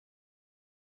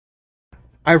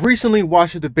I recently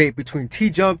watched a debate between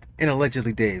TJump and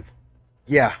Allegidly Dave.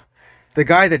 Yeah, the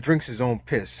guy that drinks his own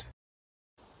piss.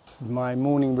 My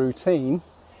morning routine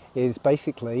is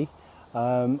basically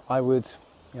I would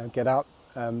get up,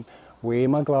 weigh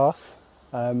my glass,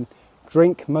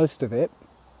 drink most of it,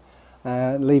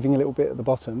 leaving a little bit at the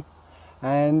bottom,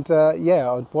 and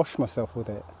yeah, I'd wash myself with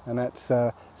it, and that's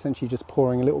essentially just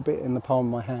pouring a little bit in the palm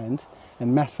of my hand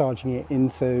and massaging it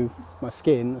into my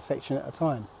skin a section at a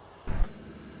time.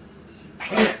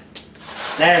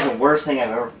 That is the worst thing I've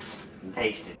ever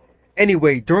tasted.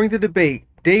 Anyway, during the debate,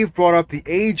 Dave brought up the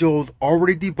age-old,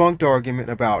 already debunked argument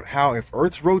about how if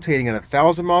Earth's rotating at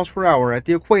 1,000 miles per hour at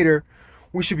the equator,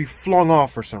 we should be flung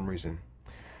off for some reason.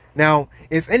 Now,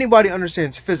 if anybody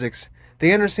understands physics,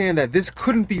 they understand that this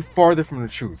couldn't be farther from the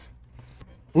truth.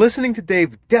 Listening to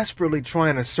Dave desperately try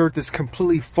and assert this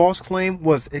completely false claim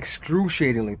was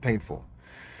excruciatingly painful.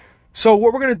 So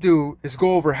what we're going to do is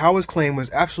go over how his claim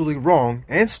was absolutely wrong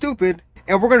and stupid,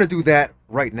 and we're going to do that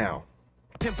right now.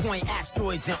 Pinpoint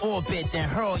asteroids in orbit, then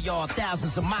hurl y'all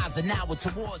thousands of miles an hour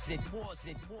towards it.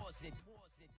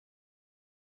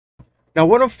 Now,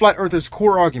 one of Flat Earthers'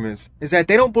 core arguments is that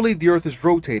they don't believe the Earth is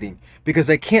rotating because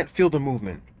they can't feel the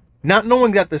movement, not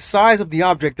knowing that the size of the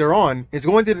object they're on is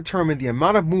going to determine the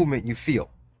amount of movement you feel.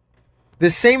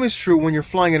 The same is true when you're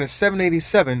flying in a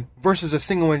 787 versus a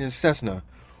single-engine Cessna,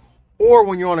 or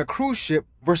when you're on a cruise ship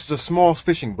versus a small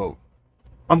fishing boat.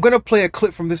 I'm going to play a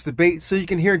clip from this debate so you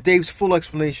can hear Dave's full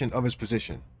explanation of his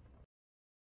position.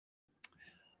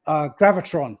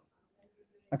 Gravitron.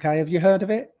 Okay, have you heard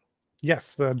of it?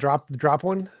 Yes, the drop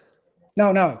one.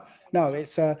 No.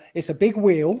 It's a big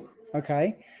wheel.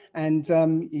 Okay, and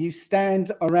you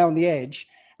stand around the edge,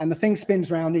 and the thing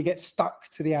spins around. And you get stuck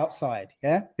to the outside.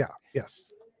 Yeah. Yeah. Yes.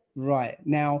 Right.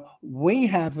 Now we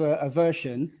have a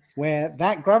version where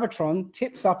that gravitron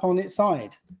tips up on its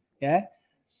side. Yeah.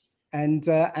 And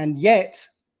yet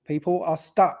people are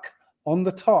stuck on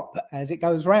the top as it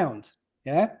goes round.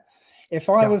 Yeah. If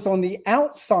I was on the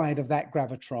outside of that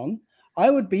gravitron, I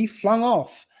would be flung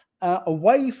off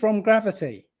away from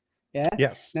gravity. Yeah.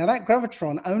 Yes. Now that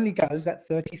gravitron only goes at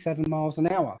 37 miles an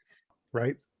hour.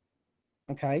 Right.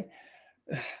 Okay.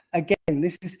 Again,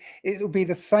 it will be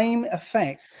the same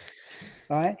effect,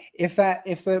 right? If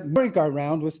the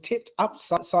merry-go-round was tipped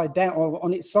upside down or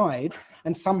on its side,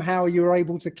 and somehow you were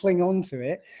able to cling on to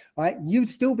it, right, you'd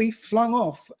still be flung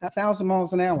off 1,000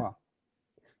 miles an hour.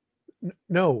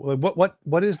 No,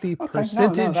 what is the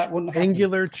percentage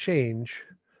angular change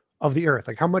of the Earth?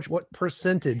 Like what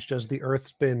percentage does the Earth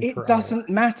spin per hour? It doesn't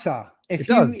matter.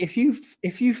 If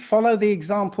you follow the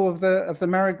example of the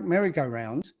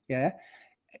merry-go-round, yeah.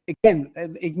 Again,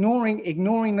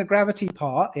 ignoring the gravity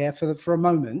part, yeah, for a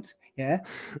moment, yeah,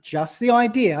 just the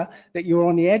idea that you're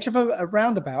on the edge of a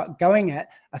roundabout going at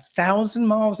 1,000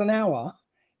 miles an hour,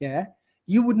 yeah,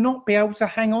 you would not be able to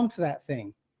hang on to that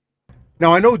thing.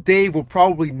 Now, I know Dave will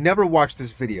probably never watch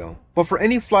this video, but for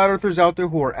any flat earthers out there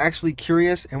who are actually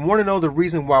curious and want to know the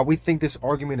reason why we think this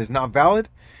argument is not valid,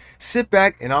 sit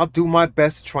back and I'll do my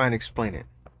best to try and explain it.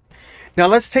 Now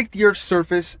let's take the Earth's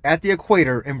surface at the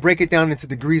equator and break it down into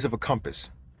degrees of a compass.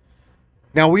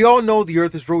 Now we all know the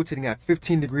Earth is rotating at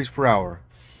 15 degrees per hour,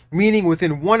 meaning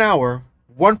within 1 hour,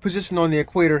 one position on the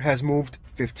equator has moved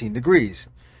 15 degrees.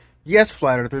 Yes,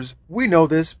 flat earthers, we know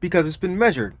this because it's been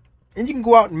measured, and you can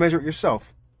go out and measure it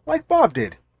yourself, like Bob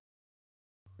did.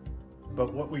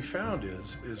 But what we found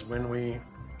is when we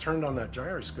turned on that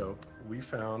gyroscope, we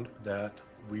found that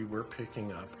we were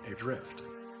picking up a drift,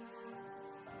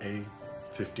 a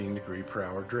 15 degree per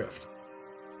hour drift.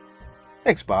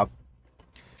 Thanks, Bob.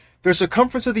 The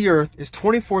circumference of the Earth is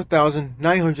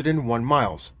 24,901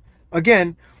 miles.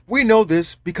 Again, we know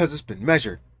this because it's been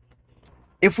measured.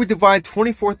 If we divide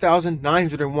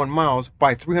 24,901 miles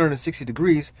by 360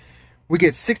 degrees, we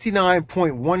get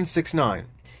 69.169.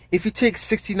 If you take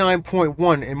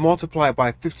 69.1 and multiply it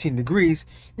by 15 degrees,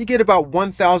 you get about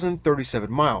 1,037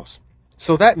 miles.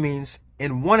 So that means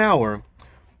in 1 hour,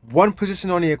 one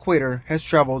position on the equator has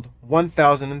traveled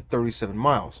 1,037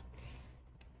 miles.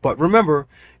 But remember,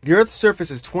 the Earth's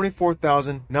surface is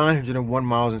 24,901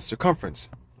 miles in circumference.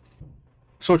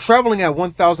 So traveling at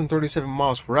 1,037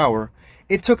 miles per hour,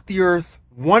 it took the Earth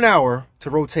 1 hour to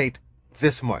rotate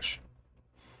this much.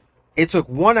 It took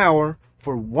 1 hour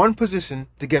for one position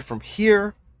to get from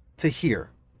here to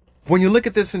here. When you look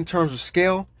at this in terms of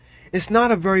scale, it's not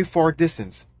a very far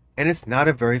distance, and it's not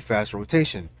a very fast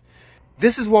rotation.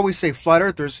 This is why we say flat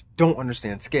earthers don't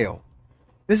understand scale.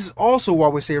 This is also why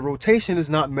we say rotation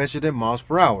is not measured in miles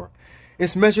per hour.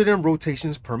 It's measured in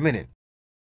rotations per minute.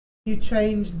 You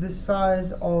change the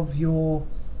size of your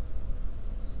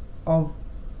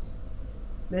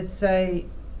let's say,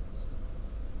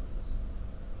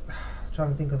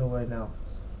 trying to think of the word now.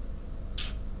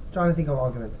 Trying to think of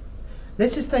argument.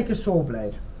 Let's just take a saw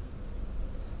blade,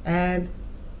 and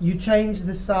you change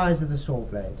the size of the saw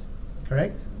blade,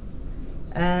 correct?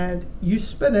 And you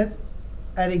spin it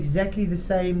at exactly the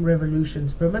same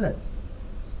revolutions per minute.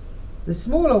 The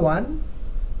smaller one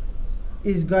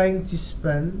is going to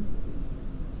spin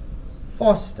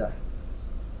faster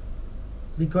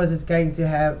because it's going to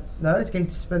have, no, it's going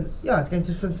to spin, yeah, it's going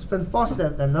to spin faster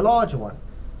than the larger one.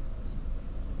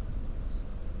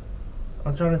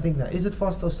 I'm trying to think now, is it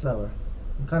faster or slower?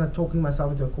 I'm kind of talking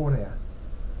myself into a corner here.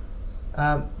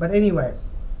 But anyway.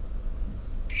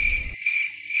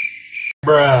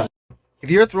 Bruh.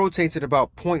 The Earth rotates at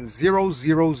about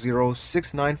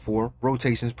 0.000694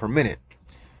 rotations per minute.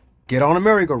 Get on a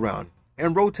merry-go-round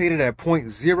and rotate it at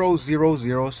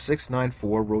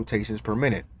 0.000694 rotations per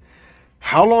minute.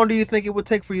 How long do you think it would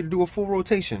take for you to do a full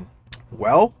rotation?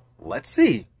 Well, let's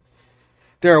see.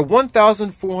 There are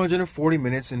 1,440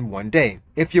 minutes in one day.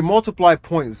 If you multiply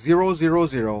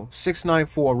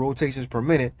 0.000694 rotations per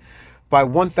minute by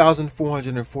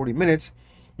 1,440 minutes,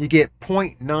 you get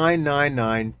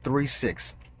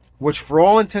 0.99936, which for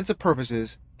all intents and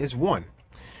purposes is 1,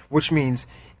 which means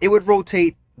it would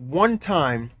rotate one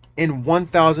time in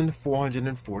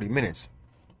 1,440 minutes.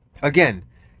 Again,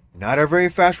 not a very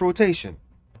fast rotation.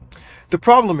 The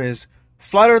problem is,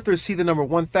 flat earthers see the number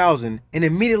 1,000 and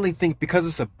immediately think because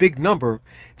it's a big number,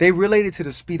 they relate it to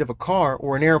the speed of a car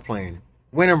or an airplane,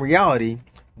 when in reality,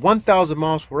 1,000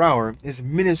 miles per hour is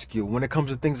minuscule when it comes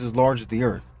to things as large as the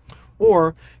Earth,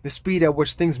 or the speed at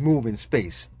which things move in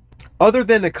space. Other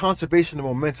than the conservation of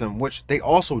momentum, which they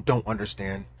also don't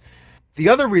understand, the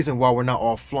other reason why we're not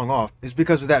all flung off is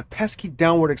because of that pesky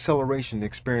downward acceleration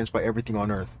experienced by everything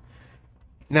on Earth.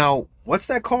 Now, what's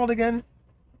that called again?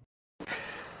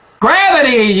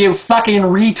 Gravity, you fucking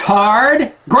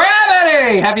retard!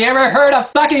 Gravity! Have you ever heard of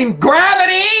fucking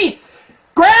gravity?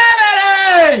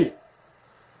 Gravity!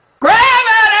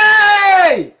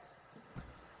 Gravity!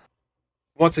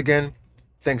 Once again,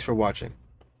 thanks for watching.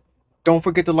 Don't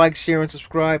forget to like, share, and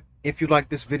subscribe if you like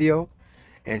this video,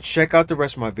 and check out the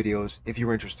rest of my videos if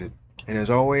you're interested. And as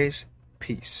always,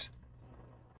 peace.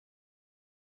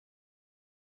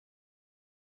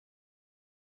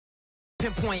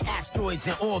 Pinpoint asteroids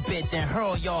in orbit, then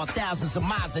hurl y'all thousands of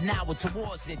miles an hour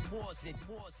towards it.